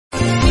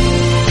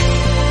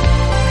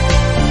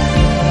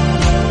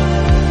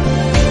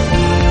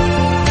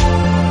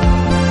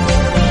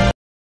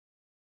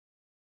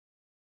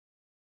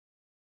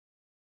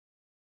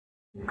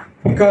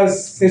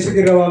because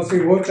Seshagirao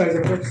also worked as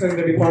a professor in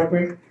the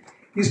department.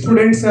 His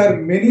students are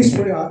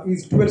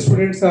his 12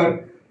 students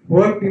are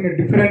worked in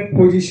different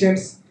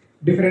positions,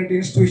 different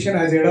institutions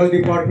as adult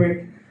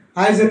department,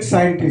 as a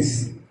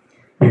scientist.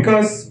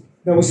 Because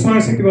the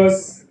Usman City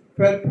was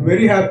felt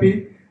very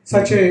happy,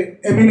 such a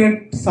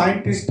eminent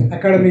scientist,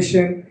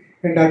 academician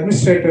and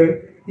administrator.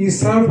 He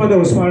served for the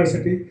Usman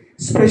City,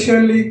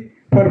 especially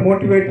for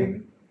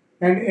motivating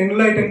and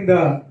enlightening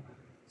the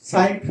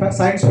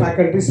science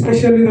faculty,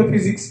 especially the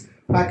physics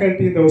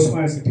faculty in the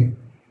Usman City.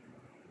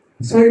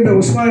 So in the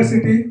Usman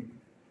City,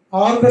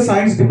 all the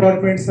science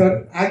departments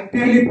are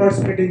actively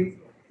participating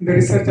in the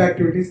research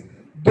activities.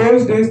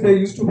 Those days they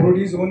used to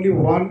produce only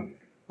one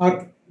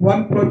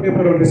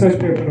paper or research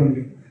paper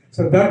only.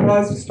 So that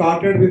was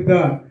started with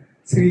the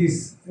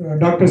series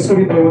Dr.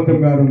 SURI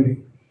BHAGAVANTAM only.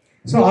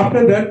 So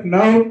after that,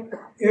 now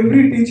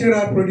every teacher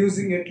are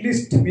producing at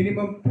least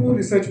minimum 2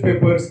 research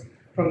papers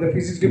from the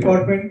physics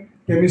department,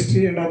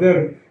 chemistry and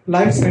other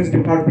life science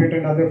department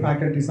and other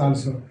faculties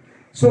also.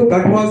 So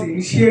that was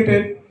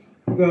initiated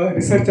the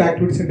research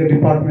activities in the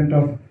Department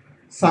of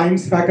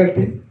Science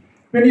faculty.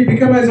 When he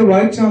became as a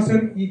Vice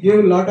Chancellor, he gave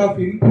a lot of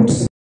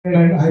inputs in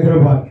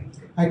Hyderabad.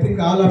 I think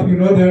all of you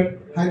know that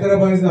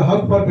Hyderabad is the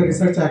hub for the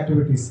research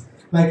activities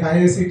like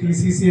IICT,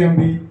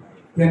 CCMB,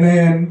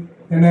 NIN,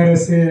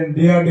 NRSA and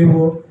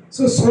DRDO.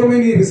 So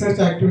many research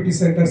activity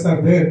centers are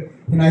there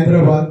in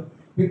Hyderabad.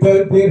 With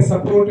their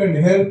support and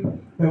help,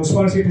 the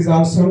Usman City is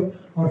also,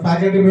 our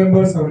faculty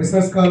members, our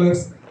research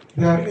scholars,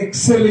 they are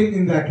excelling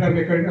in the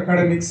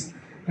academics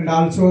and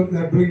also they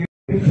are doing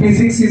it.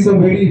 Physics is a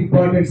very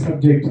important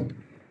subject.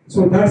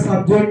 So that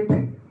subject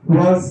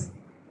was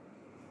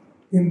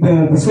in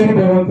the SURI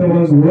BHAGAVANTAM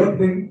was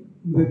worked in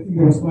the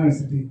Usman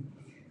City.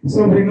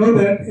 So we know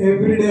that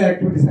everyday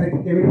activities, I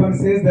think everyone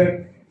says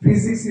that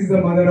physics is the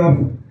mother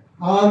of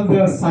all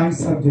the science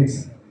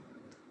subjects.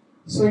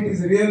 So it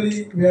is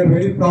really, we are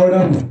very proud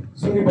of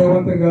SURI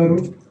BHAGAVANTAM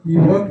Garu. He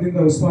worked in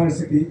the Usman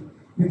City.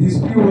 With these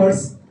few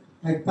words,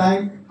 I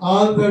thank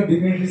all the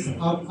dignitaries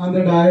on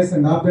the dais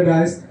and off the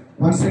dais.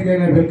 Once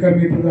again, I welcome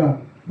you to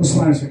the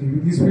Usman City.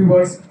 With these few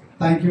words,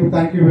 thank you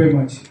very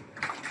much.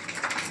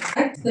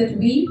 That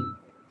we,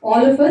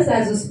 all of us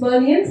as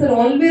Usmanians, are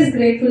always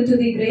grateful to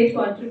the great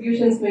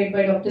contributions made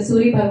by Dr.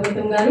 SURI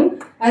BHAGAVANTAM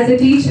Garu as a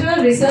teacher,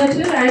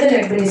 researcher and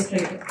an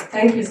administrator.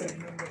 Thank you, sir.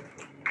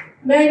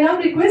 May I now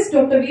request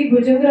Dr. V.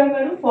 Bhujangarao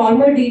Garu,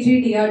 former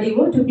DG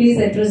DRDO, to please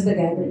address the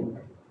gathering.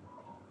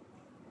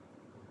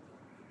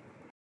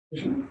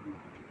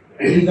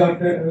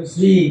 Dr.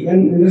 Sri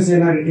N.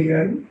 Indrasena Reddy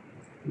Garu,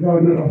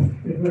 Governor of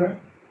Tripura.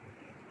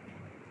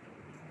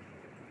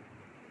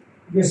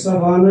 Guest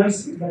of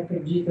honors, Dr.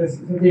 G.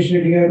 Satish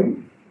Reddy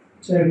Garu,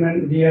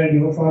 Chairman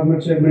DRDO,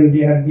 former Chairman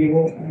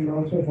DRDO, and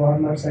also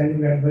former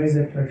Scientific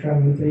Advisor to Raksha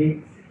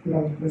Mantri,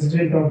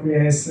 President of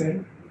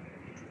ASL.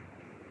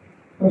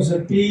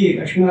 Professor P.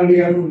 Lakshman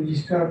Garu,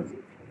 Registrar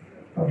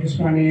of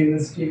Usmania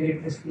University, very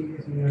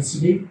prestigious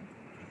university,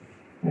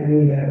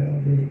 and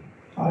the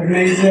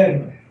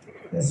organizer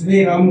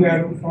S.V. Ram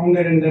Garu,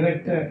 founder and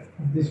director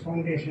of this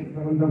foundation,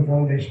 BHAGAVANTAM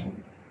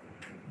Foundation,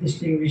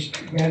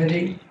 distinguished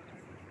gathering,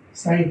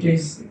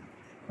 scientists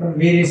from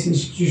various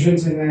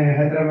institutions in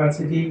Hyderabad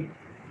city,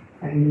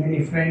 and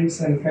many friends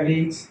and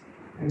colleagues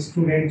and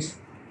students.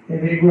 A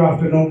very good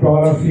afternoon to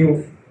all of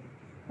you.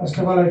 First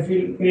of all, I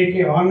feel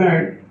greatly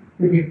honored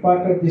to be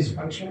part of this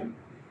function,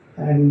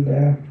 and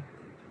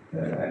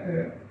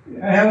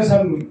I have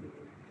some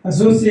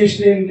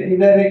association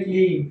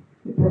indirectly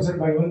with Professor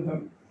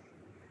BHAGAVANTAM.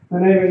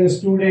 When I was a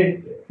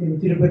student in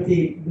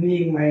Tirupati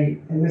doing my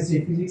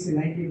MSc Physics in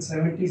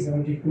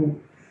 1970-72,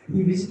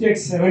 he visited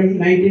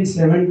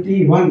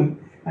 1971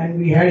 and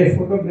we had a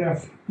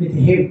photograph with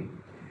him.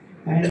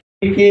 And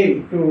he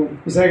came to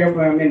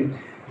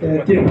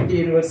Tirupati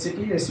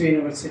University, SU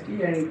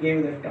University, and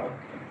gave the talk.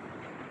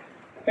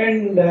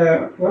 And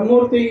one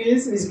more thing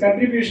is, his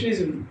contribution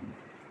is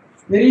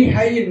very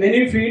high in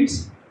many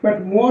fields,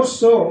 but more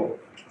so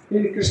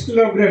in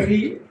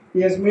crystallography.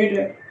 He has made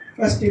a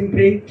first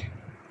imprint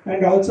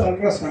and also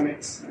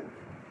ultrasonics.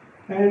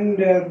 And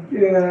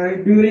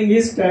during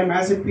his time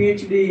as a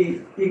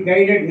PhD, he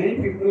guided many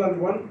people on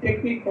one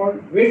technique called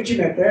wedge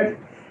method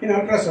in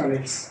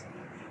ultrasonics.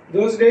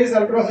 Those days,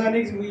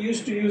 ultrasonics, we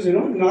used to use,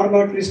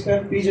 normal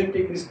crystal,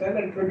 PZT crystal,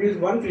 and produce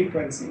one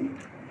frequency.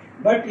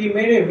 But he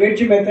made a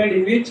wedge method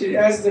in which,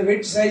 as the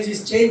wedge size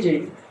is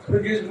changing,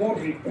 produce more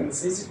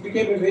frequencies. It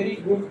became a very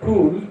good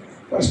tool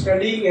for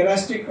studying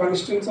elastic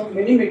constants of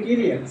many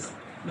materials.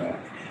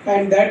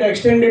 And that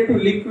extended to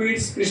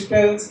liquids,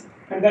 crystals,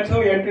 and that's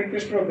how he entered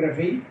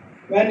crystallography.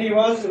 When he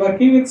was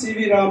working with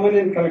C.V. Raman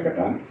in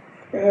Calcutta,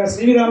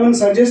 C.V. Raman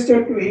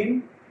suggested to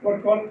him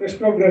what called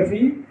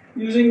crystallography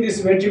using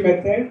this wedge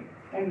method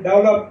and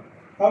develop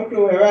how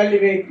to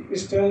evaluate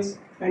crystals,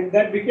 and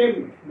that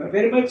became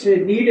very much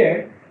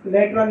needed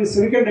later on in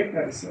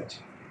semiconductor research.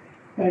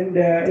 And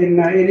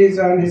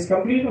on his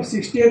completion of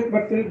 60th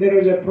birthday, there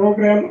was a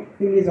program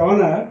in his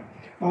honor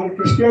on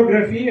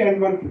crystallography, and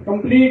one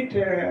complete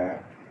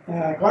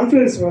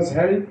conference was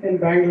held in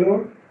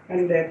Bangalore,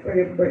 and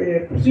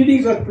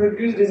proceedings was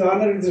produced his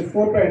honor with his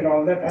photo and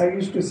all that. I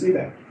used to see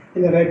that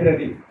in the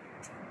library.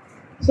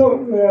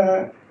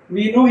 So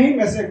we know him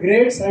as a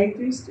great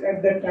scientist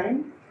at that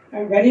time,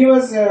 and when he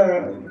was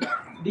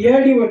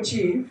DRDO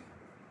chief,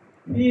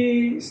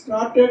 he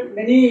started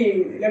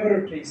many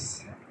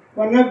laboratories.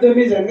 One of them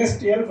is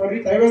NSTL, for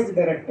which I was the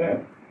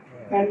director,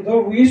 and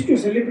though we used to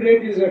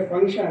celebrate his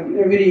function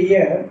every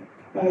year,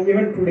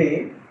 even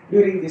today,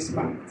 during this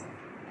month.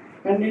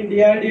 And in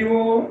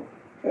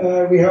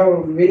DRDO, we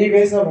have many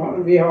ways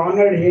of, we have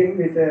honored him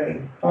with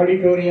an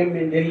auditorium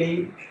in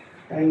Delhi,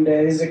 and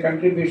his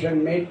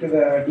contribution made to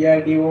the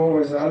DRDO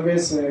was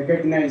always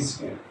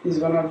recognized. He is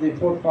one of the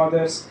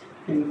forefathers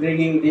in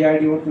bringing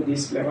DRDO to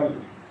this level.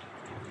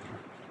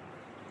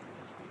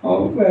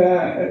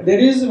 There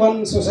is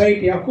one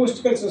society,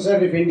 Acoustical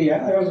Society of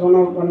India. I was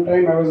one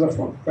time I was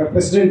the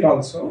president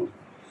also.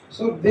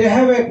 So they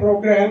have a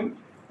program.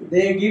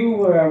 They give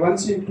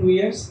once in 2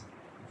 years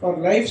for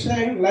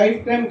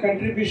lifetime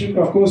contribution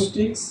to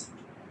acoustics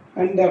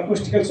and the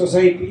Acoustical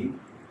Society,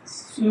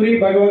 SURI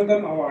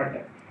BHAGAVANTAM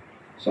award.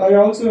 So I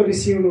also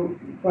received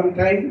one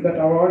time that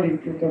award in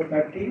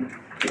 2013.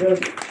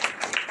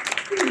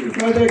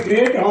 It was a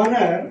great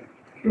honor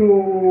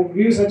to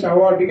give such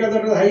award because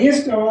that was the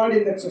highest award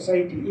in that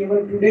society.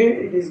 Even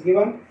today it is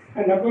given,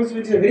 and of course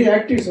it is a very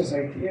active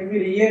society.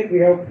 Every year we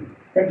have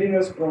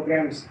continuous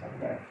programs like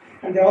that.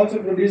 And they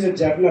also produce a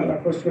journal,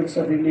 Acoustics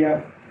of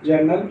India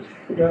journal.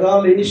 It was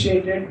all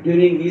initiated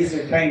during his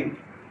time.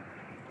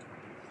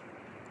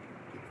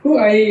 Who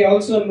I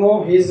also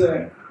know his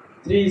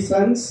 3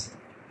 sons,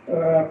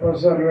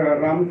 Professor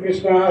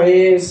Ramakrishna,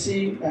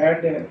 IASC. I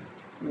had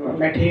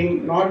met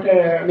him,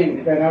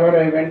 whenever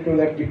I went to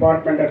that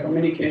department of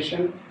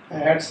communication, I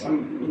had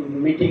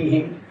some meeting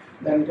him.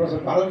 Then Professor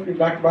Dr.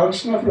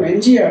 Balakrishna from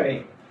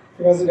NGRA.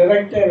 He was the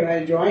director when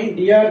I joined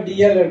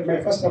DRDL. My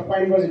first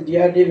appointment was in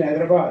DRDL in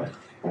Hyderabad.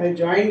 When I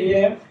joined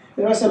here,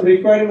 there was some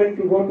requirement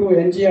to go to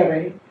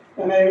NGRA.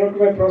 And I wrote to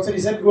my professor, he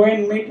said, go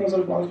and meet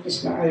Professor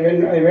Balakrishna.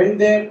 I went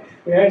there,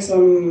 we had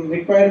some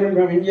requirement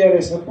from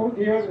NGRA support.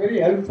 He was very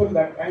helpful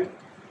that time.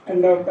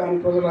 And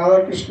Professor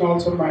Radhakrishna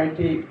also from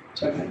IT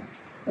Chennai.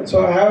 And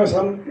so I have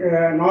some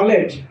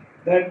knowledge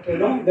that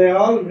they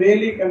all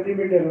really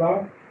contributed a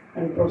lot.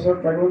 And Professor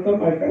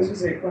Bhagavatam, I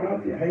consider one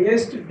of the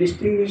highest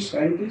distinguished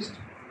scientists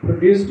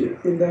produced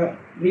in the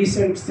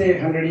recent, say,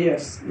 100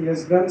 years. He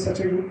has done such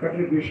a good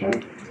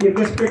contribution in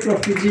respect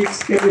of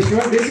physics, chemistry,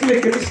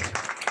 basically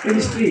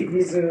chemistry,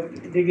 his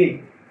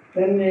degree.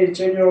 Then he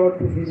changed over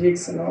to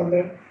physics and all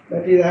that.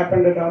 That is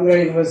happened at Andhra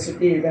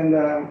University. Then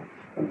the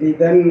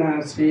then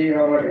Sri,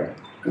 our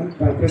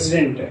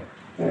president,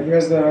 he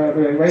was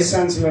the vice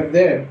chancellor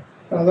there,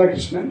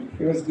 Radhakrishnan.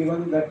 He was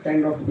given that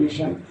kind of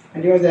position,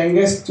 and he was the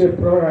youngest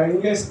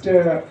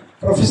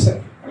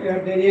professor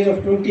at the age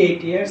of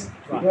 28 years.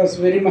 It was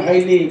very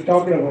highly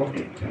talked about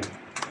it.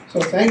 So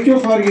thank you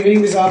for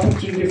giving this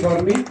opportunity for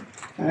me,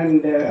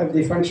 and at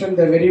the function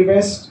the very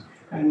best.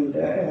 And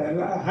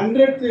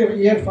 100th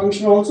year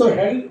function also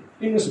held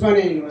in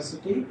Usmania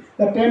University.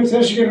 That time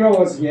Seshagirrao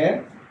was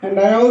here, and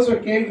I also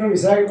came from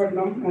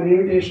Visakhapatnam on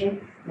invitation.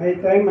 My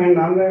time and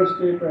Andhra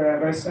State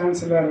Vice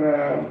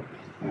Chancellor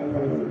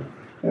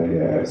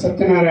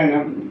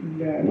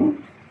Satyanarayana,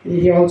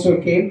 he also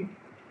came.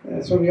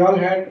 So we all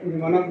had in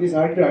one of these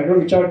auditorium, I don't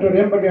know which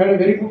auditorium, but we had a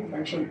very good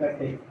function that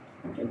day.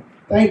 Okay.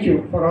 Thank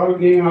you for all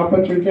giving an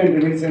opportunity and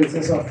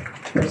reminiscences of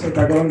Professor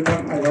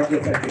Bhagavantam. I got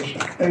the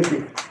citation. Thank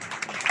you.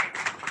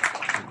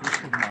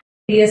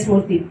 P.S.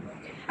 Murthy.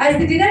 As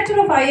the director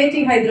of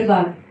IIT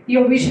Hyderabad,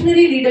 your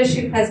visionary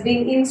leadership has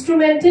been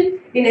instrumental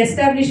in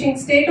establishing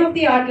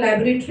state-of-the-art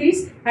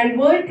laboratories and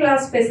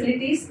world-class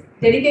facilities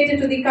dedicated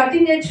to the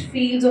cutting-edge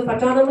fields of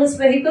autonomous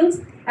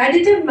vehicles,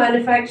 additive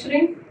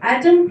manufacturing,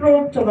 atom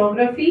probe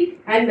tomography,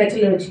 and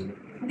metallurgy.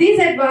 These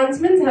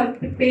advancements have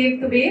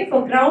paved the way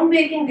for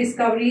groundbreaking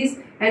discoveries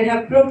and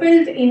have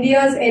propelled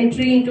India's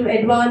entry into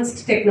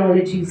advanced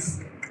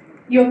technologies.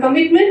 Your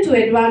commitment to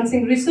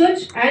advancing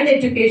research and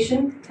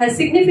education has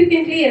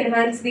significantly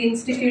enhanced the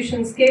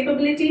institution's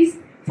capabilities,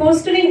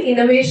 fostering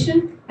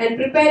innovation and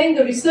preparing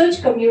the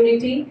research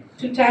community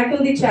to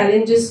tackle the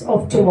challenges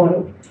of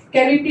tomorrow.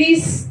 Can we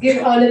please give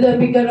another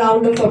bigger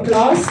round of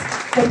applause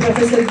for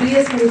Professor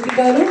B.S.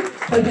 Murthy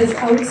for his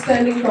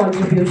outstanding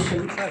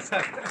contribution.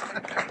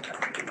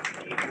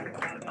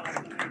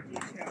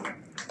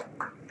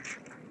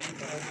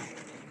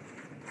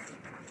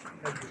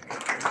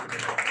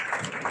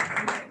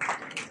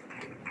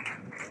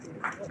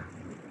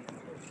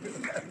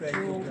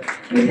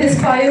 With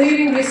his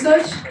pioneering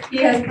research,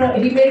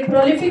 he made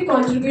prolific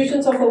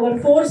contributions of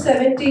over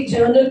 470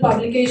 journal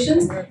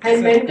publications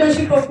and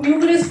mentorship of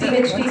numerous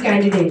PhD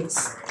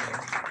candidates.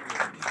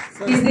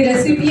 He is the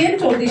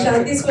recipient of the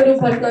Shanti Swarup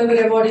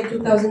Bhatnagar Award in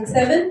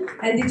 2007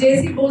 and the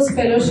J.C. Bose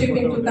Fellowship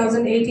in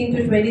 2018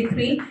 to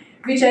 23,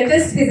 which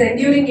attests his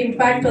enduring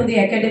impact on the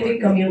academic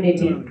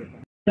community.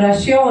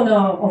 Russia on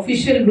an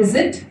official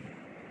visit.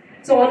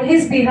 So on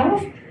his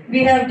behalf,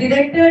 we have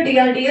Director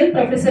DRDL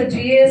Professor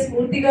G.S.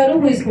 Murthy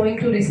Garu, who is going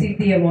to receive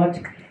the award.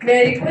 May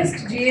I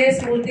request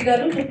G.S. Murthy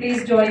Garu to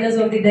please join us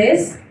on the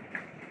dais.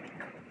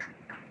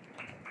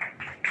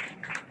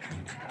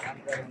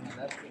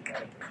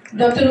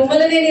 Dr.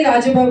 Umalaneni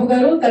Rajababu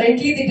Garu,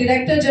 currently the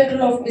Director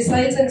General of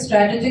Missiles and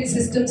Strategic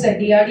Systems at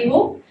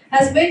DRDO,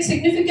 has made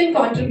significant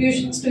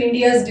contributions to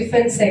India's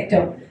defence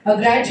sector. A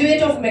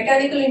graduate of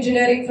Mechanical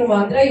Engineering from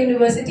Andhra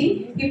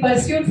University, he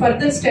pursued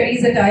further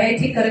studies at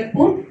IIT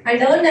Kharagpur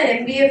and earned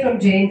an MBA from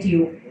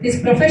JNTU.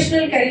 His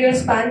professional career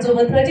spans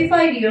over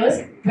 35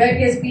 years, where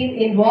he has been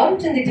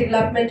involved in the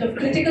development of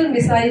critical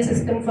missile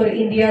system for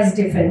India's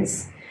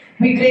defence.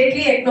 We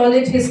greatly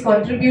acknowledge his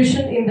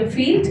contribution in the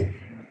field.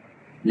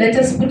 Let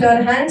us put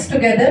our hands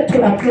together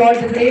to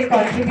applaud the great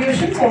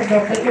contributions of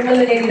Dr.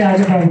 Umalaneni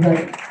Rajababu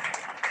Garu.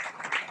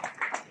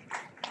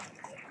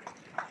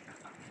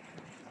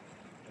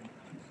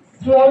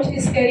 Throughout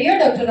his career,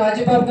 Dr.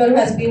 Rajababu Garu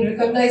has been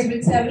recognized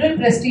with several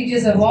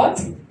prestigious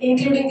awards,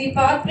 including the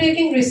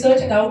Path-Breaking Research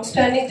and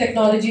Outstanding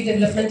Technology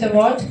Development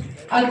Award,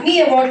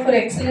 Agni Award for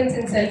Excellence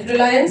in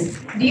Self-Reliance,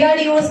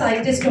 DRDO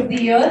Scientist of the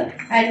Year,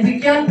 and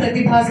Vigyan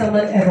Pratibha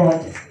Saman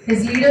Award.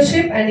 His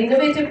leadership and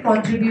innovative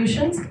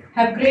contributions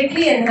have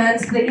greatly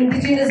enhanced the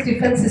indigenous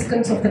defense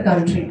systems of the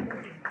country.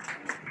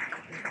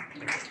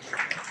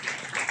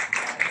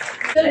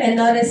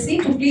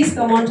 NRSC to please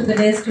come on to the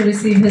dais to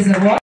receive his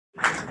award.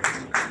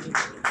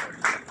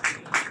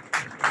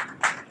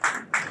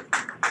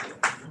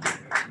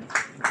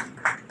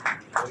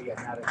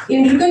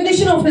 In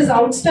recognition of his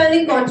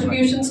outstanding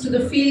contributions to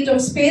the field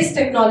of space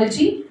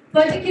technology,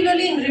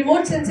 particularly in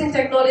remote sensing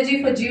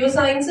technology for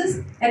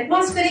geosciences,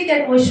 atmospheric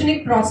and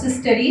oceanic process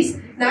studies,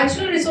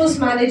 natural resource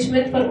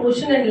management for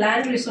ocean and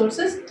land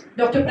resources,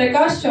 Dr.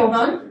 Prakash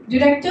Chauhan,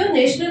 Director,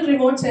 National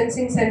Remote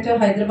Sensing Center,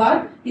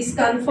 Hyderabad, is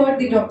conferred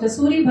the Dr.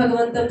 SURI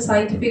Bhagavantem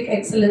Scientific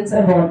Excellence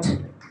Award.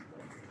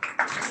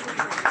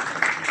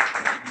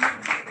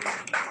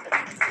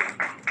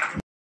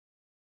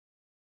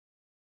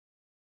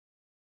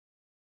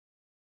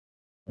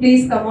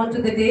 Please come on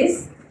to the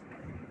dais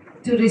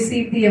to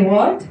receive the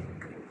award.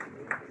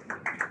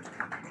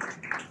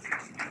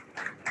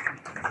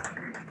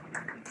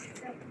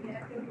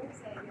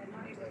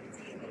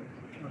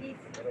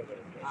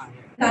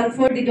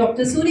 Conferred the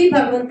Dr. SURI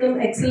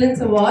Bhagavantem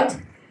Excellence Award.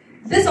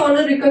 This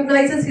honor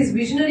recognizes his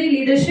visionary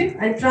leadership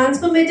and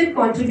transformative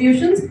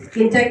contributions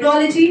in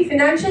technology,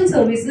 financial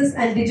services,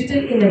 and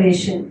digital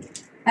innovation.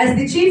 As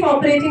the Chief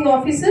Operating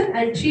Officer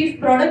and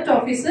Chief Product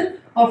Officer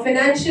of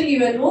Financial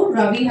UNO,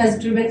 Ravi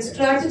has driven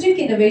strategic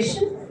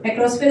innovation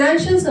across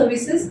financial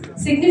services,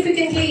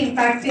 significantly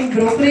impacting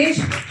brokerage,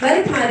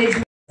 wealth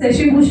management.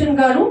 Seshibhushan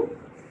Garu,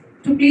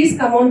 to please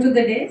come on to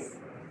the dais.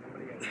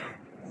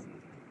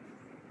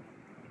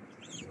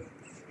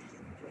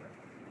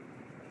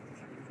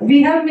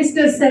 We have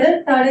Mr.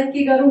 Sarath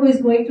Tadanki Garu, who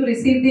is going to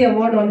receive the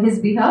award on his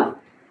behalf,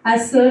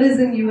 as Sir is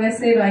in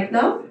USA right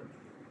now.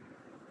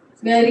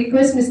 May I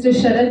request Mr.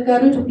 Sarath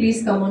Garu to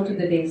please come on to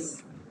the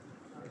dais.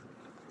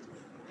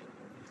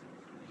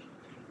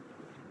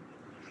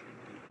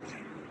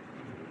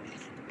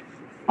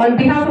 On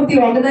behalf of the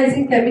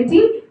organizing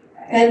committee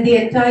and the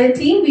entire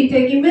team, we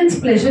take immense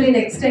pleasure in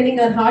extending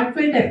our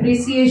heartfelt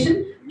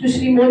appreciation to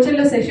Shri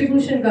Mochella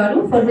Seshibhushan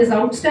Garu for his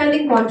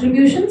outstanding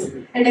contributions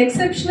and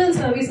exceptional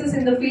services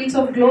in the fields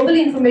of global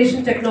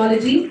information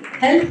technology,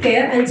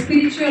 healthcare, and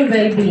spiritual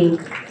well-being.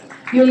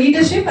 Your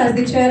leadership as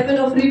the chairman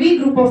of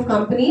Rivi Group of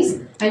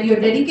Companies and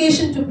your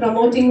dedication to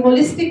promoting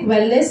holistic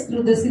wellness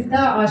through the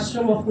Siddha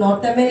Ashram of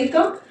North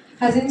America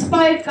has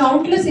inspired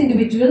countless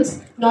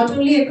individuals not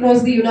only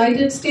across the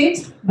United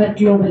States but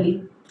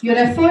globally. Your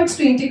efforts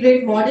to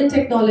integrate modern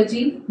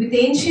technology with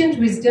ancient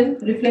wisdom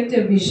reflect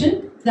a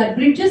vision that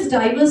bridges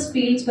diverse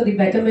fields for the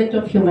betterment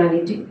of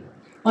humanity.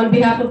 On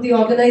behalf of the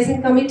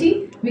organizing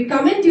committee, we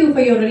commend you for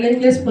your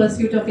relentless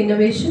pursuit of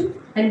innovation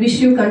and wish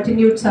you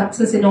continued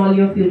success in all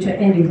your future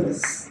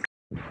endeavors.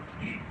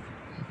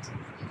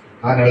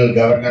 Honorable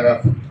Governor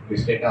of the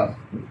State of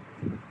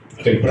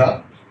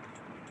Tripura,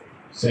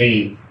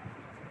 Sri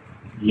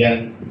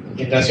N.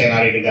 Indrasena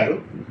Reddy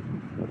Garu,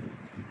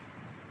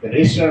 the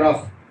Registrar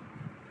of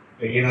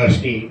the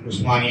University,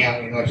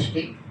 Usmania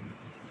University,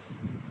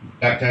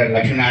 Dr.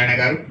 Lakshminarayana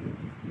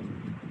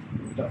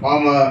Garu, the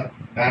former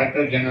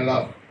Director General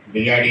of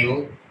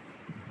DRDO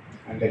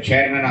and the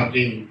Chairman of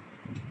the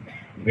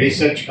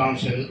Research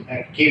Council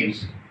at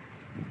KIMS,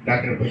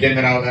 Dr.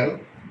 Bhujendra Rao Garu,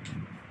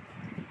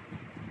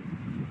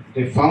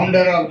 the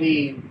founder of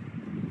the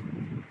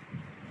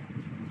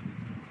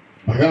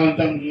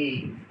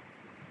Bhagavatam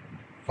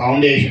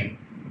Foundation,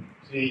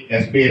 Sri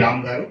S.B.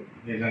 Ram Garu,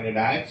 is on the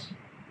dais,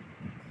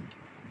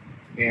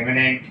 the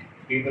eminent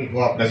people who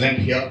are present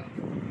here,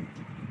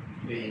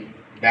 the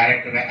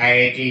Director of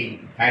IIT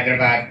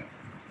Hyderabad,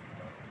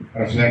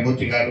 Professor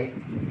Murthy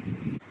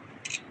Garu,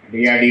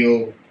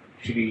 DRDO,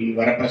 Sri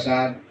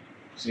Varaprasad,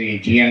 Sri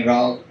G.N.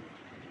 Rao,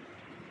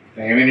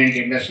 the eminent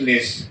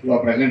industrialists who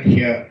are present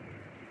here,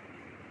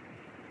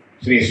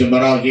 Sri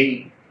Subbarao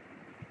Ji,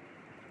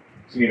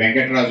 Sri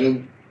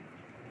Venkatraju,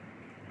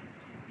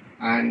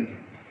 and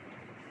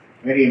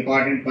very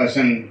important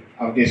person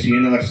of this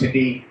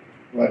university,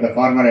 were the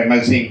former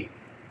MLC,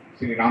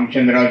 Sri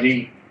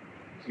Ramchandraji,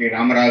 Sri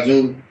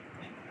Ramaraju,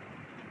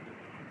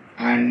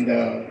 and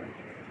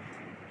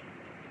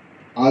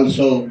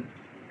also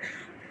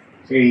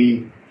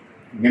Sri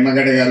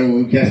Nimagada Garu,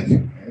 who just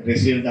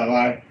received the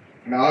award,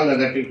 and all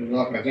other people who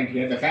are present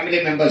here, the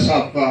family members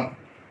of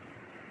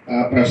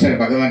Professor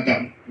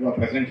Bhagavantam who are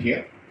present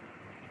here,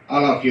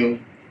 all of you,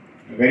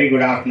 a very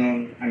good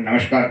afternoon and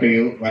namaskar to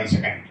you once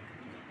again.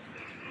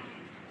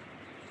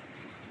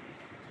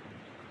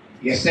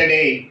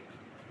 Yesterday,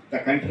 the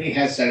country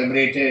has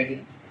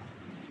celebrated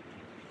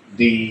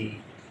the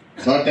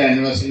birth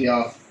anniversary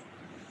of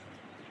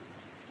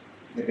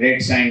the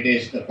great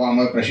scientist, the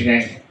former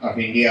President of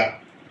India,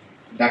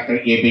 Dr.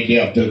 APJ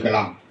Abdul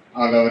Kalam,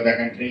 all over the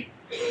country.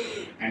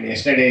 And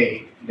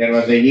yesterday, there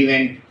was an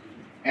event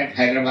at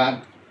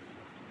Hyderabad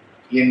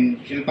in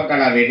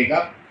Shilpakala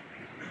Vedika,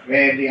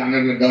 where the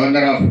Honorable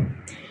Governor of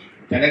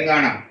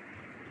Telangana,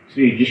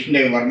 Sri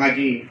Jishnudev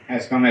Varmaji,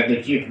 has come as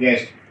the chief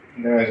guest.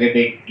 There was a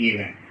big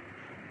event.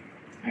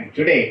 And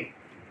today,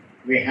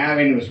 we have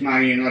in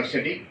Usmania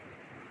University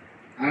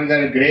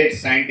another great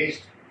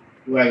scientist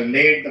who has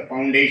laid the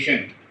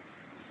foundation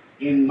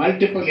in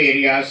multiple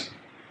areas,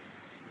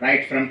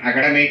 right from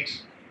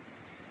academics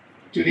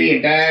to the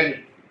entire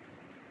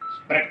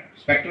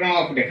spectrum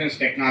of defense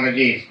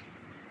technologies.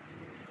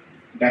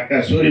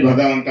 Dr. SURI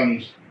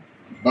Bhagavantam's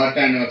birth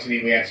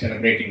anniversary we are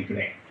celebrating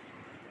today.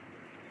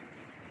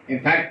 In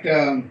fact,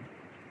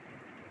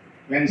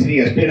 when Sri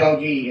S.P.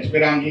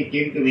 Ramji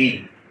came to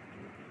me,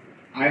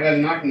 I was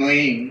not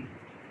knowing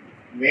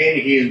where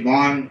he is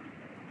born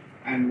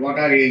and what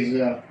are his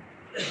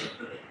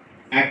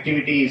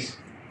activities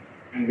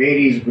and where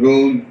he is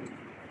grown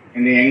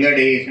in the younger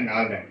days and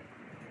all that.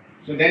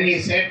 So then he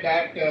said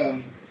that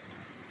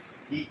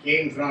he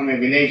came from a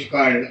village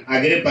called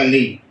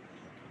Agiripalli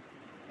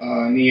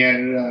near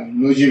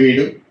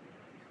Nujivedu,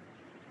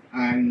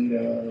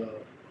 and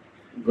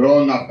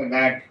grown after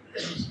that,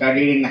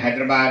 studied in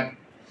Hyderabad,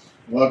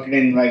 worked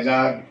in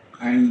Vizag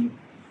and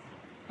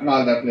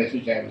all the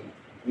places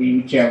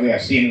which we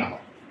have seen now.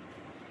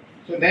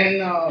 So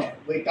then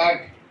we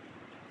thought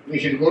we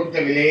should go to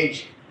the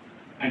village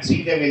and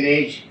see the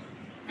village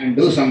and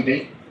do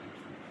something.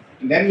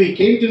 And then we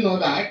came to know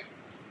that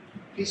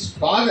his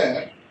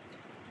father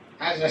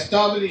has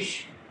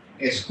established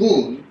a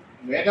school,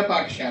 Veda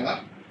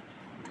Pathshala,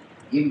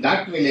 in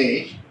that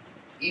village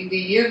in the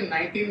year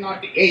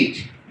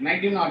 1908,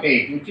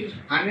 which is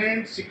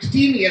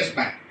 116 years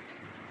back.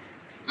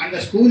 And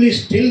the school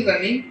is still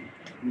running,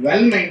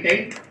 well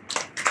maintained.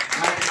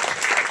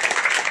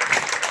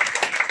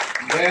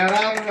 And there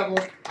are about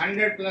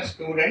 100 plus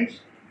students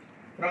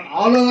from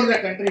all over the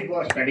country who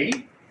are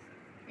studying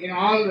in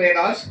all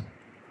Vedas.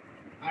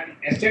 And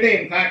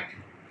yesterday, in fact,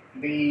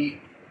 the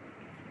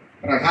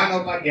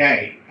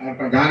Pradhanopadhyay or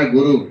Pradhana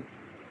Guru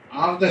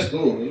of the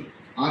school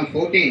on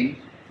 14th,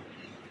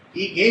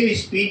 he gave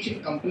his speech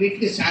in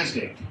completely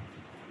Sanskrit.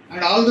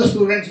 And all the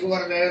students who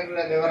were there,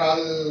 they were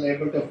all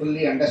able to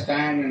fully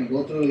understand and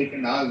go through it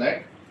and all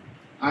that.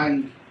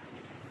 And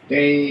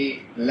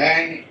they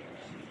learned,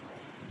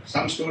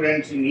 some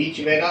students in each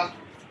Veda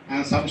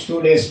and some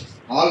students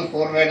all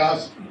 4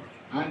 Vedas.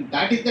 And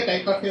that is the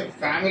type of a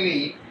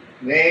family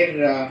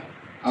where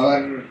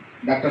our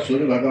Dr.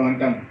 SURI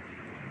Bhagavantam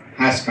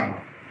has come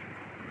up.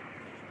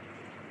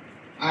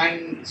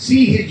 And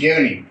see his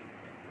journey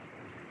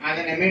as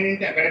an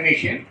eminent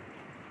academician.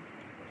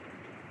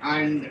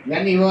 And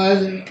when he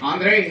was in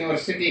Andhra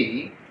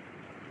University,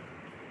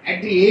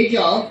 at the age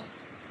of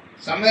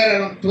somewhere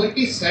around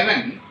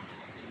 27,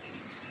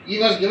 he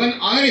was given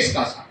honoris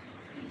causa.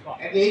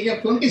 At the age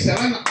of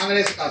 27,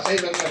 honoris causa he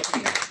was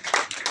working.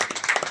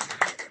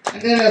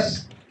 And there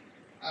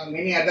are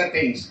many other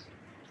things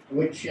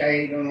which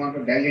I don't want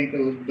to delve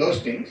into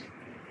those things.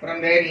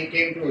 From there he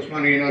came to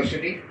Usmania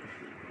University.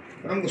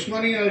 From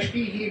Usmania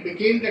University he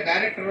became the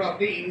director of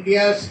the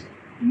India's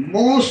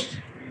most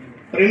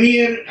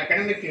premier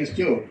academic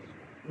institute,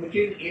 which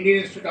is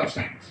Indian Institute of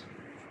Science.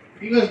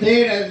 He was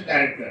there as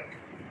director.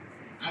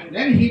 And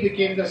then he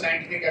became the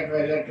scientific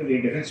advisor to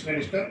the Defence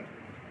Minister.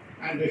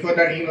 And before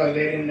that he was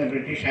there in the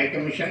British High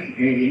Commission,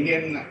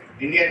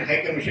 Indian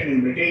High Commission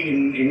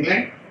in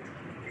England,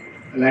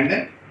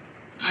 London.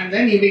 And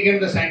then he became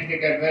the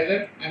scientific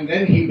advisor, and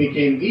then he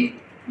became the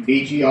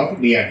DG of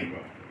DRDO.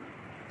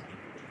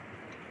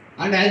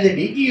 And as the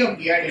DG of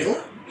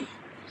DRDO,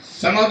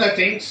 some of the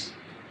things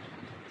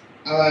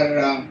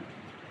our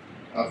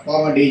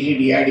former DG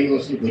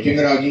DRDO Sri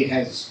Bhujangaraji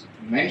has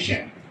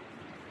mentioned,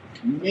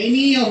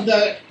 many of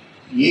the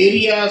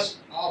areas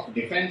of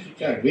defense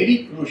which are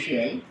very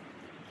crucial,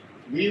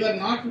 we were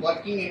not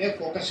working in a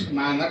focused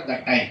manner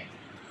that time.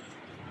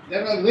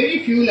 There were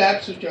very few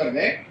labs which were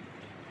there,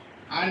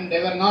 and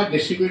they were not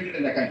distributed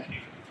in the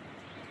country.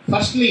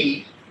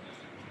 Firstly,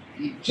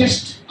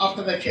 just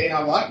after the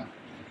China war,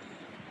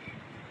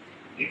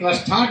 it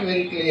was thought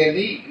very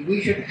clearly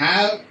we should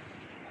have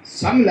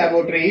some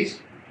laboratories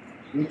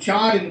which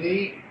are in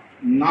the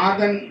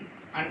northern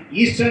and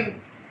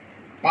eastern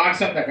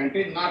parts of the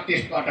country,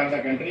 northeast part of the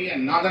country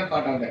and northern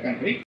part of the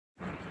country.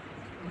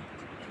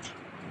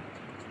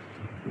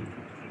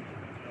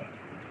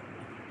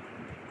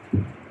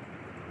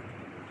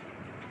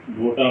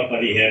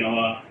 115వ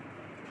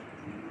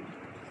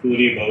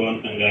Suri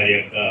Bhagavantam గారి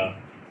యొక్క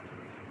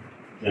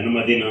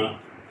జన్మదిన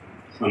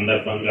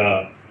సందర్భంగా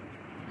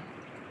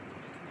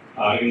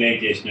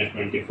organise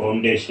చేసినటువంటి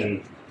foundation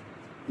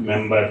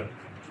member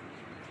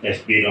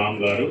SP Ram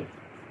గారు,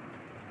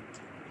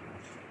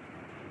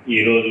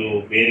 ఈరోజు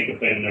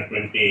వేదికపై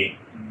ఉన్నటువంటి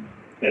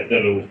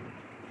పెద్దలు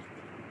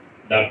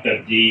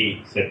డాక్టర్ జి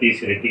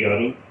సతీష్ రెడ్డి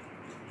గారు,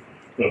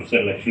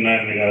 ప్రొఫెసర్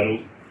లక్ష్మీనారాయణ గారు,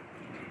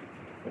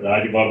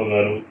 రాజబాబు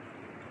గారు,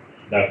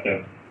 డాక్టర్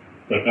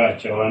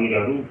ప్రకాష్ చౌహాన్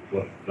గారు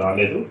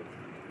రాలేదు,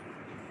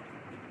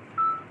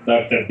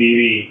 డాక్టర్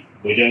బివి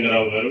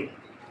భుజంగరావు గారు,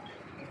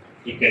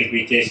 ఇక్కడికి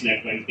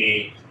చేసినటువంటి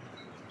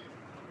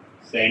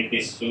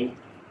సైంటిస్టు,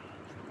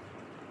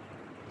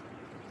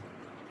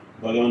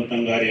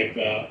 భగవంతం గారి యొక్క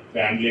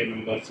family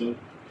members,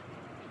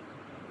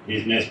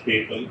 business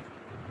people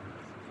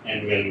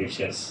and well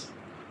wishers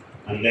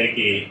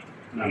అందరికీ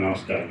నా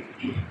నమస్కారం.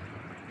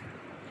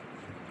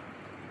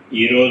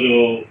 ఈరోజు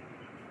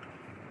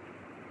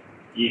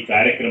ఈ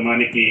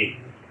కార్యక్రమానికి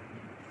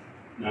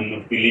నన్ను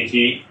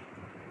పిలిచి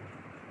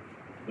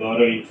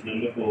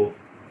గౌరవించినందుకు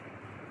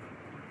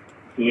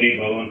సూరి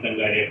భగవంతం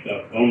గారి యొక్క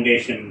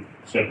ఫౌండేషన్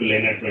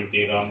సభ్యులైనటువంటి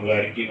రాము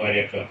గారికి, వారి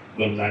యొక్క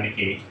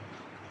బృందానికి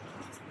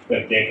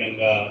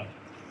ప్రత్యేకంగా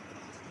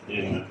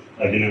నేను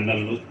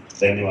అభినందనలు,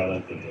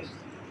 ధన్యవాదాలు తెలియజేస్తాను.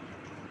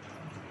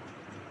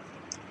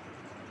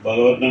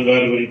 భగవంతం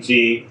గారి గురించి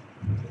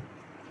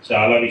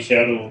చాలా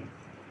విషయాలు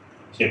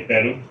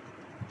చెప్పారు.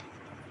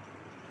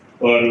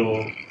 వారు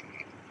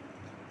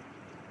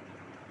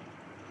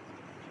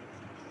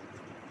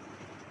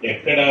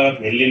ఎక్కడ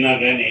వెళ్ళినా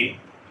కానీ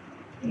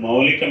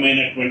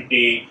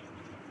మౌలికమైనటువంటి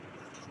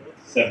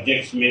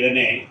సబ్జెక్ట్స్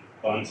మీదనే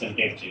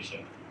కాన్సన్ట్రేట్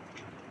చేశారు.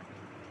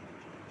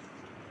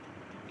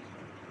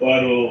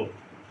 వారు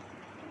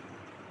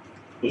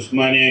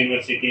ఉస్మానియా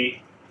యూనివర్సిటీ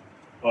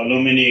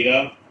అలూమినీగా,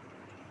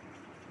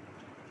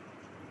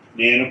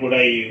 నేను కూడా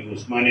ఈ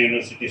ఉస్మానియా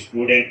యూనివర్సిటీ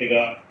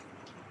స్టూడెంట్గా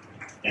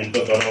ఎంతో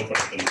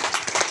గర్వపడుతున్నాను.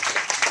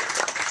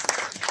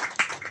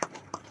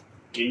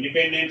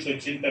 ఇండిపెండెన్స్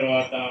వచ్చిన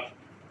తర్వాత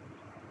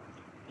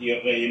ఈ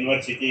యొక్క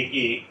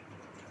యూనివర్సిటీకి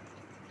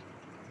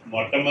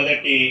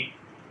మొట్టమొదటి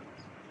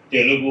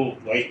తెలుగు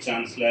వైస్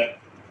ఛాన్సలర్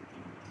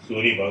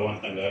సూరి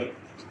భగవంతం గారు.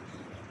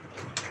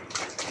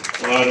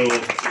 వారు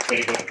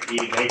ఇక్కడికి ఈ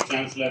వైస్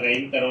ఛాన్సలర్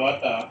అయిన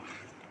తర్వాత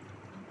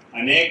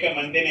అనేక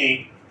మందిని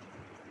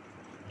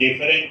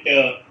డిఫరెంట్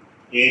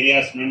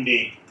ఏరియాస్ నుండి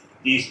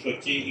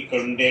తీసుకొచ్చి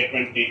ఇక్కడ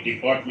ఉండేటువంటి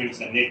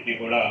డిపార్ట్మెంట్స్ అన్నిటినీ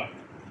కూడా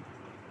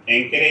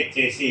ఎంకరేజ్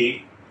చేసి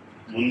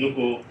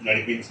ముందుకు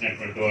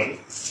నడిపించినటువంటి వారు.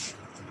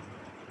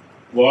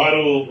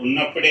 వారు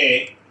ఉన్నప్పుడే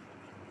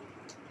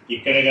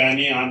ఇక్కడ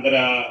కానీ ఆంధ్ర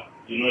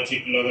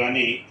యూనివర్సిటీలో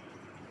కానీ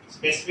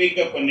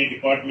స్పెసిఫిక్గా కొన్ని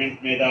డిపార్ట్మెంట్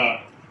మీద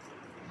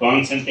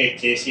కాన్సన్ట్రేట్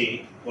చేసి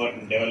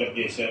వాటిని డెవలప్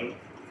చేశారు.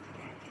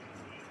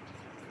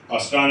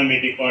 Astronomy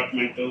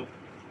department,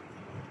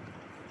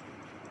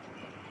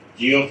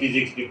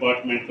 geophysics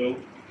department,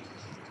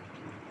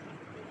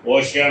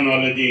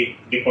 ఓషియానాలజీ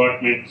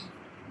department,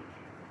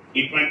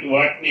 ఇటువంటి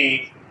వాటిని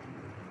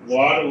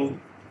వారు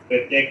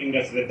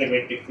ప్రత్యేకంగా శ్రద్ధ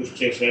పెట్టి కృషి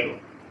చేశారు.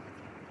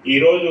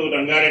 ఈరోజు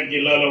రంగారెడ్డి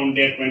జిల్లాలో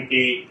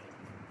ఉండేటువంటి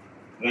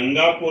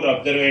రంగాపూర్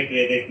అబ్జర్వేటరీ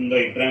ఏదైతుందో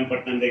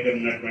ఇబ్రాహీంపట్నం దగ్గర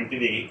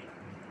ఉన్నటువంటిది,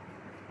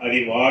 అది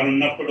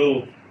వారున్నప్పుడు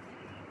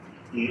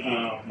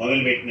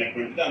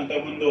మొదలుపెట్టినటువంటిది.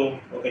 అంతకుముందు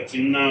ఒక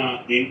చిన్న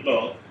దీంట్లో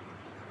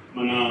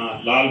మన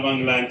లాల్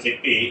బంగ్లా అని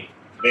చెప్పి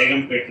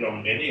బేగంపేటలో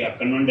ఉండేది.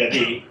 అక్కడ నుండి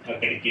అది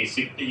అక్కడికి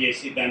షిఫ్ట్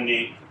చేసి దాన్ని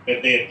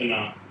పెద్ద ఎత్తున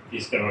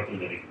తీసుకురావటం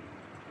జరిగింది.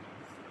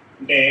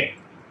 అంటే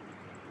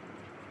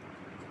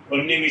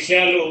కొన్ని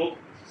విషయాలు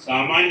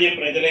సామాన్య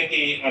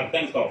ప్రజలకి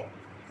అర్థం కావు,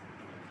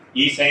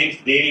 ఈ సైన్స్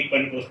దేనికి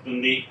పనికి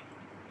వస్తుంది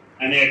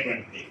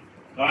అనేటువంటిది.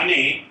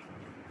 కానీ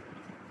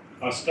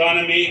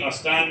అస్ట్రానమీ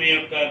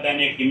యొక్క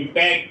దాని యొక్క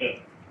ఇంపాక్ట్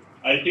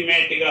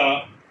అల్టిమేట్గా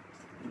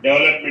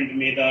డెవలప్మెంట్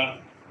మీద,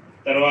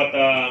 తర్వాత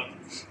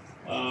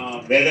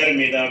వెదర్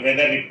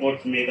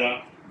రిపోర్ట్స్ మీద,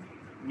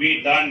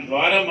 దాని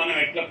ద్వారా మనం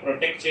ఎట్లా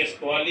ప్రొటెక్ట్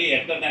చేసుకోవాలి,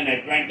 ఎట్లా దాన్ని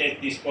అడ్వాంటేజ్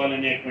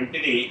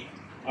తీసుకోవాలనేటువంటిది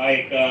ఆ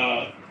యొక్క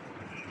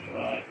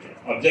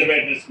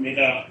అబ్జర్వేటర్స్ మీద,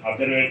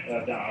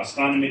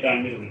 అస్ట్రానమీ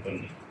దాని మీద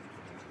ఉంటుంది.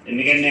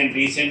 ఎందుకంటే నేను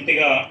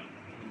రీసెంట్గా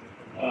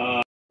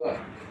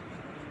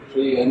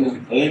శ్రీ ఎన్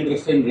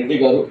రెడ్డి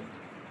గారు,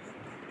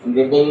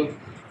 ఆనరబుల్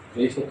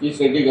శ్రీ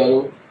సతీష్ రెడ్డి గారు,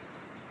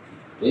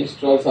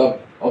 registrars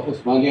of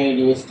Osmania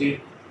university,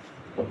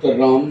 doctor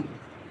Ram,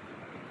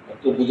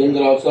 doctor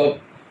Bhujanga Rao Saab,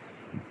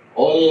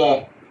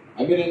 all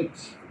eminent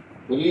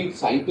colleagues,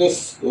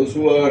 scientists, those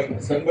who are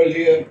assembled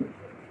here,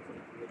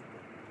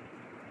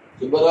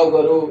 Subbarao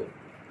Garu,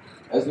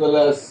 as well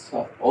as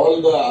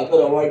all the other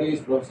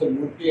awardees, Professor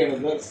Murthy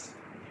and others,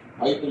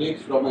 my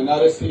colleagues from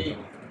NRSC,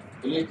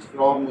 colleagues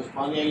from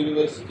Uspania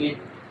University,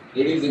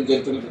 ladies and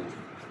gentlemen.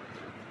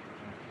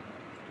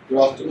 Good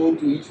afternoon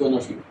to each one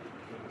of you.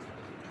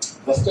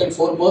 First and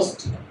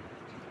foremost,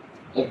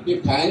 let me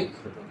thank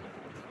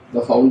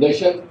the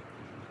foundation,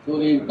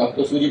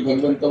 Dr. Suri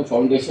Bhagwantam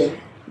Foundation,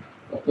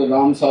 Dr.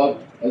 Ram Saab,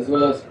 as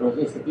well as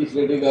Professor Satish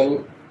Reddy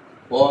Garu,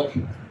 for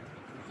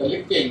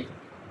selecting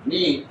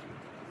me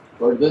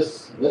for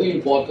this very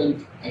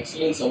important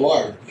Excellence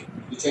Award,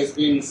 which has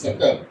been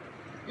set up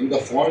in the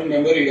fond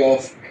memory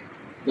of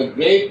the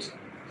great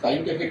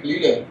scientific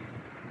leader,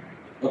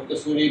 Dr.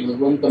 SURI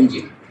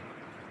Bhagwantam.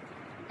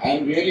 I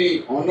am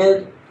really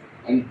honored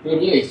and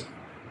privileged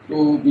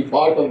to be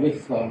part of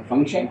this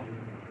function,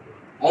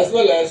 as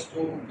well as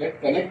to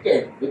get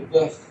connected with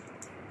the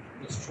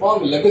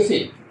strong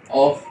legacy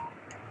of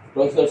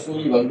Professor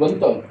SURI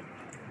Bhagwantam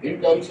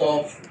in terms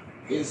of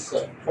his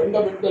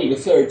fundamental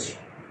research,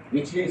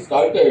 which he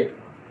started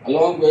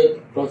along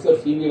with Professor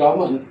C.V.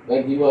 Raman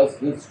when he was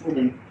his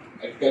student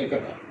at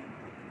Calcutta.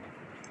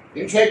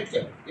 In fact,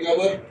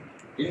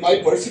 in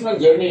my personal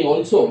journey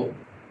also,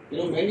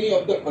 many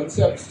of the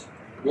concepts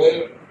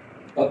where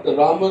Dr.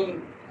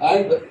 Raman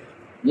and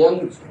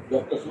young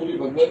Dr. SURI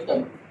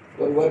Bhagwantam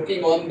were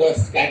working on the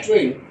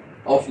scattering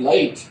of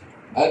light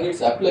and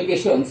its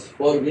applications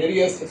for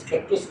various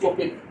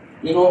spectroscopic,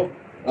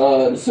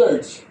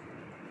 research.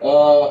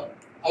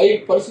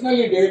 I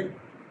personally did,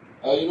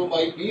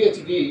 my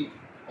PhD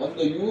on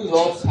the use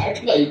of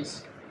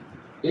satellites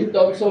in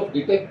terms of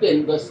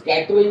detecting the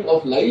scattering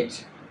of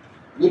light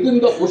within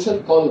the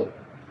ocean column.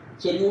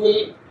 So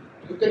you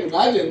can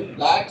imagine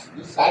that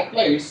the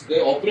satellites,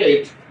 they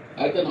operate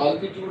at an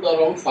altitude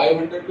around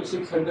 500 to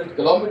 600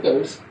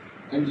 kilometers,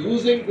 and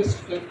using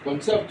this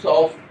concepts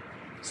of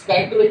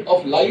scattering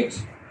of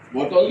light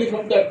not only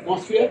from the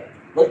atmosphere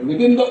but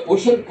within the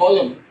ocean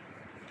column,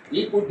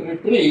 we could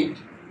retrieve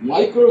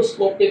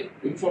microscopic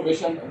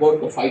information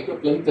about the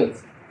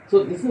phytoplanktons.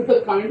 So this is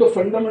the kind of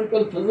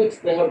fundamental physics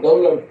they have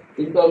developed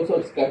in terms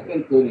of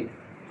scattering theory.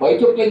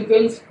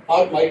 Phytoplanktons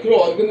are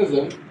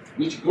microorganisms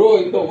which grow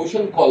in the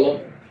ocean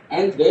column,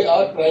 and they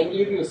are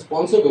primarily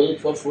responsible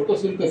for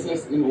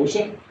photosynthesis in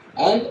ocean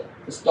and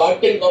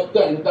starting up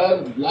the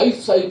entire life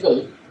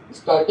cycle,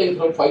 starting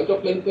from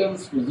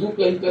phytoplanktons to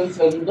zooplanktons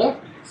and the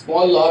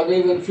small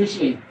larvae and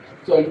fishery.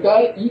 So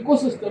entire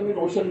ecosystem in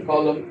ocean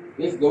column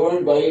is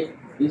governed by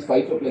these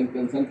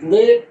phytoplanktons. And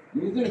today,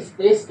 using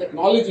space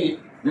technology,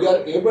 we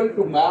are able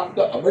to map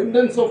the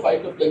abundance of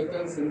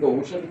phytoplanktons in the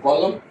ocean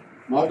column.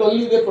 Not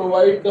only they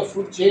provide the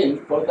food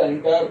chain for the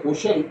entire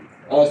ocean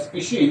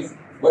species,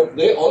 but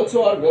they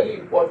also are very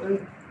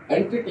important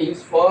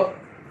entities for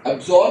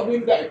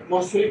absorbing the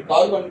atmospheric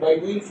carbon by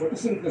doing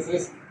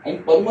photosynthesis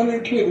and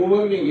permanently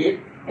removing it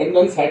and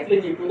then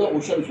settling into the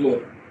ocean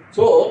floor.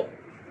 So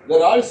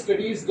there are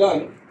studies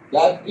done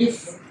that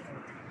if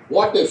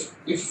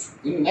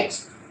in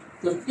next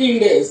 15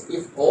 days,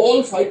 if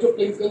all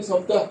phytoplanktons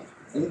of the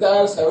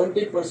entire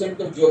 70%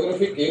 of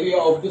geographic area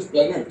of this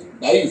planet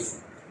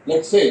dies,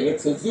 let's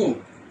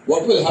assume,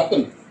 what will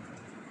happen?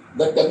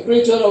 The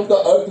temperature of the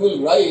earth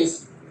will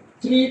rise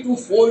 3 to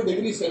 4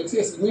 degrees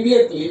Celsius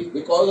immediately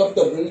because of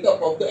the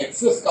build-up of the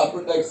excess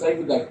carbon dioxide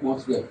in the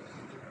atmosphere.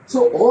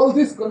 So all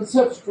these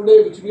concepts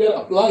today which we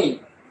are applying,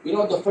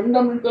 the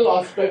fundamental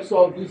aspects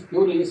of these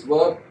theories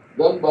were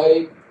done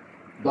by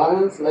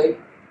giants like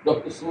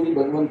Dr. SURI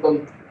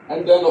Bhagwantam,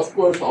 and then of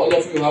course all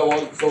of you have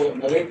also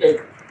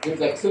narrated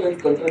his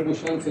excellent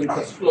contributions in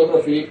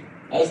crystallography,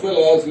 as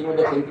well as the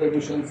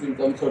contributions in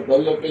terms of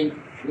developing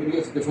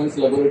various defense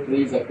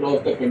laboratories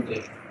across the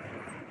country.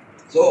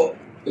 So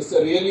it's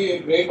a really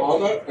great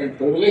honor and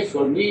privilege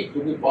for me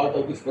to be part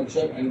of this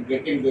function and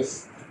getting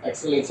this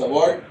Excellence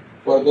Award.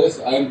 For this,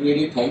 I am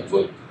really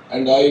thankful,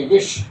 and I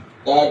wish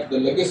that the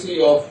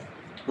legacy of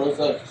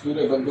Professor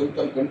SURI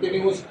Bhagwantam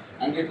continues,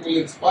 and it will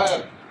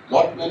inspire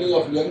many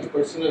of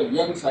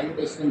young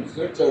scientists and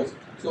researchers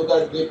so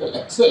that they can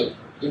excel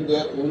in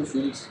their own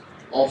fields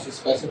of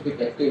specific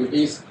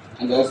activities.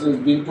 And as has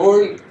been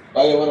told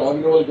by our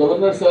Honorable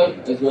Governor Sir,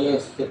 as well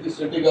as Satish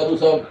Reddy Garu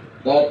Sir,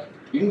 that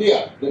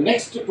India, the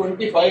next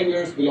 25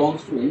 years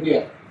belongs to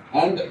India.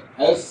 And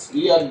as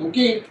we are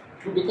looking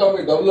to become a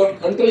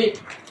developed country,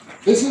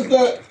 this is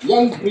the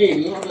young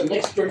breed, the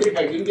next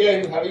 25. India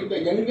is having the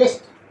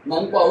youngest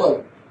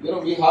manpower.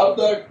 We have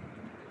the,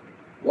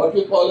 what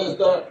we call as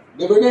the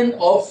dividend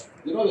of,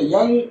 the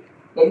young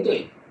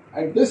country.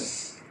 And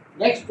this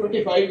next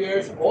 25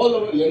 years, all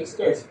our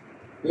youngsters,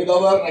 with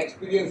our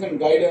experience and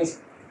guidance,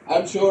 I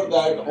am sure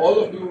that all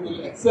of you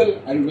will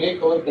excel and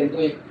make our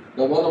country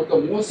the one of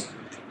the most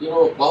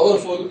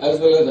powerful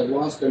as well as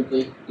advanced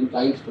country in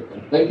times to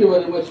come. Thank you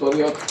very much for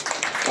your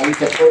kind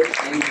support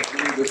and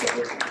this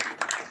opportunity.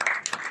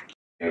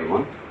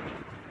 Everyone,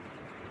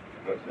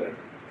 Professor,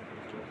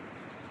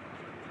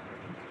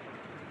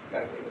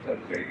 that was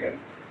very good.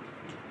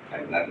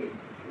 And nothing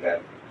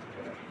that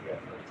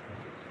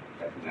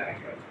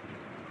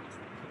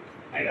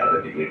and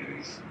other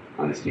dignitaries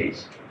on the stage.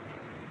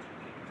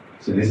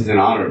 So this is an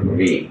honor for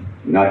me,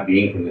 not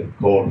being from the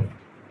core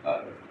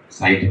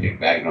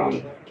scientific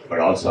background, but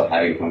also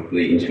having come from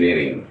the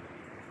engineering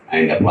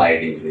and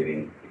applied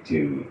engineering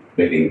to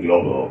building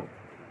global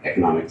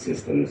economic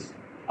systems,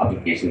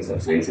 applications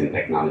of science and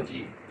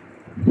technology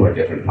for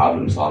different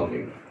problem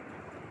solving.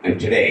 And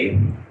today,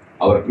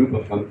 our group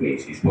of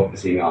companies is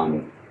focusing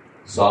on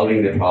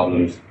solving the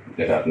problems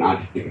that are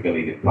not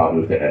typically the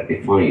problems that are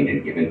defined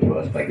and given to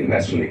us by the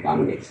Western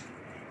economies.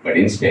 but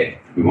instead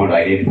we want to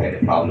identify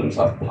the problems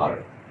of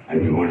Bharat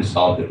and we want to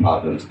solve the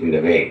problems in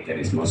the way that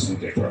is most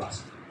suited for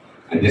us.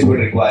 And this would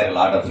require a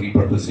lot of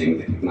repurposing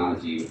the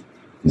technology,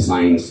 the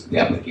science, the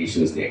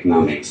applications, the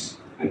economics,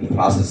 and the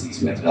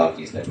processes,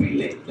 methodologies that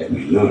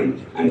we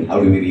learned, and how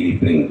do we really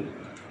bring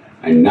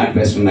and not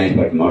westernize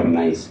but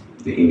modernize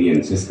the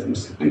Indian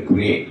systems and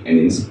create and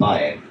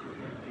inspire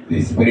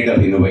the spirit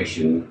of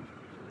innovation.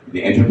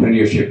 The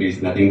entrepreneurship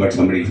is nothing but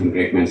somebody, some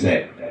great man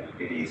said, that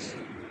it is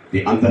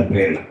the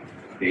antarprerana,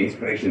 the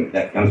inspiration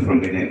that comes from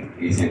within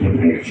is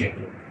entrepreneurship.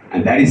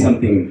 And that is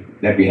something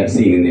that we have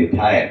seen in the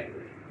entire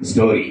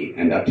story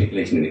and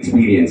articulation and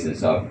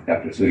experiences of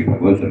Dr. SURI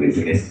Bhagavantem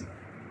into this.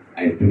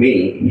 And to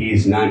me, he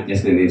is not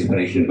just an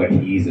inspiration, but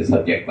he is a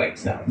subject by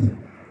itself.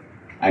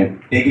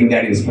 And taking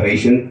that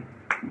inspiration,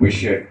 we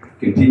should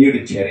continue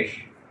to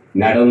cherish,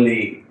 not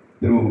only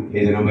through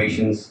his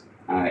innovations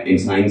in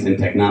science and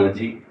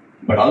technology,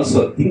 but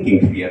also thinking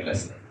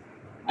fearlessly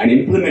and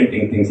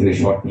implementing things in a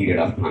short period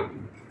of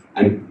time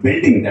and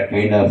building that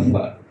kind of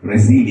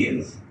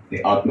resilience, the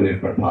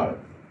Atmanirbhar Bharat.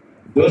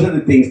 Those are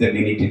the things that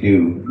we need to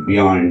do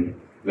beyond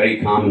very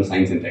common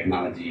science and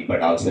technology,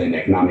 but also in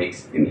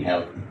economics, in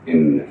health,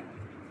 in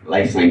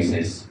life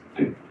sciences,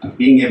 and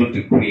being able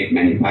to create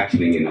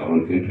manufacturing in our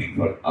own country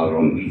for our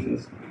own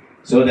reasons.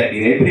 So that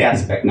in every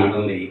aspect, not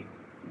only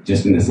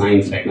just in the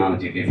science,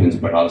 technology, defense,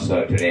 but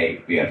also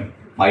today we are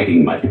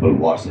fighting multiple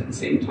wars at the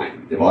same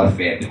time. The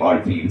warfare, the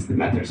war fields, the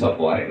methods of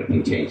war,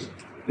 everything changed.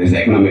 There is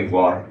economic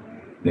war,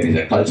 there is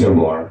a culture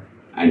war,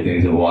 and there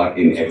is a war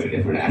in every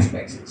different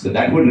aspects. So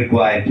that would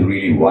require to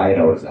really wire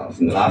ourselves.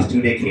 In the last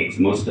 2 decades,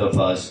 most of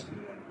us,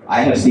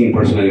 I have seen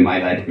personally in my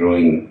life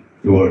growing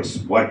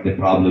towards what the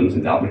problems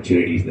and the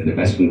opportunities that the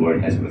Western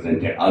world has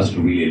presented us to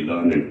really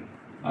learn and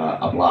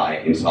apply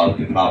and solve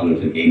the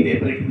problems and gain the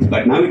abilities.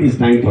 But now it is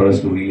time for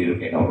us to really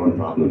look at our own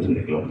problems in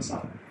the global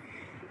south.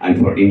 And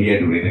for India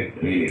to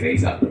really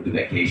raise up to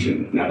the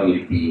occasion, not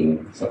only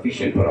being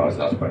sufficient for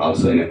ourselves, but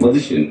also in a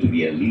position to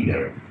be a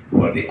leader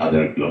for the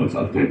other global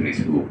south countries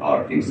who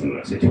are in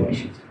similar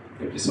situations.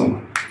 Thank you so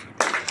much.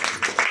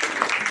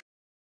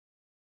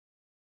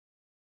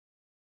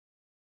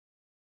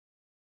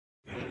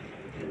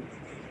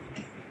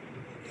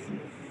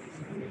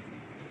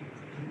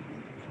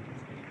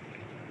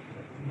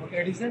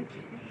 Edison?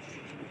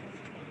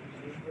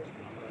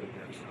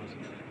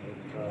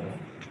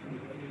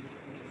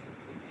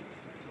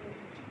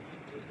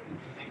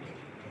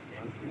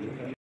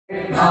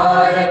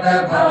 Bharat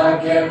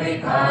भाग्य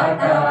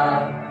विधाता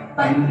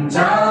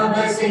पंजाब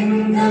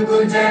सिंध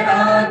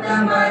गुजरात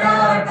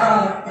मराठा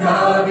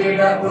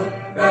द्राविड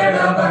उत्कल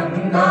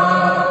बंगा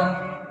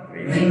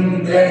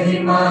विंध्य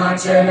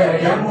हिमाचल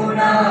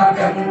यमुना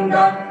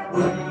गंगा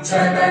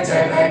उच्चल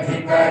जलधि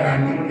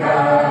तरंगा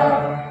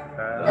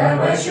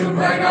तव शुभ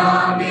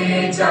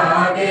नामे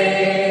जागे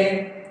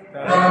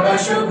तव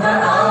शुभ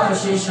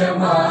आशीष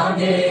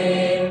मांगे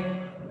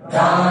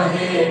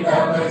गाहे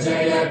तव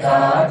जय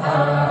गाथा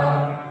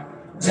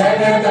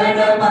जय गण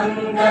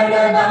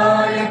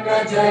मंगलदायक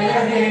जय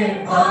हे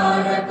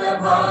भारत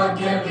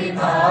भाग्य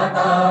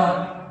विधाता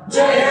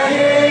जय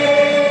हे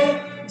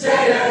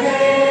जय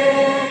हे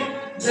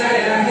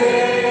जय हे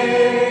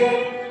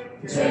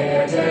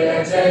जय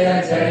जय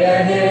जय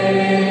जय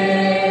हे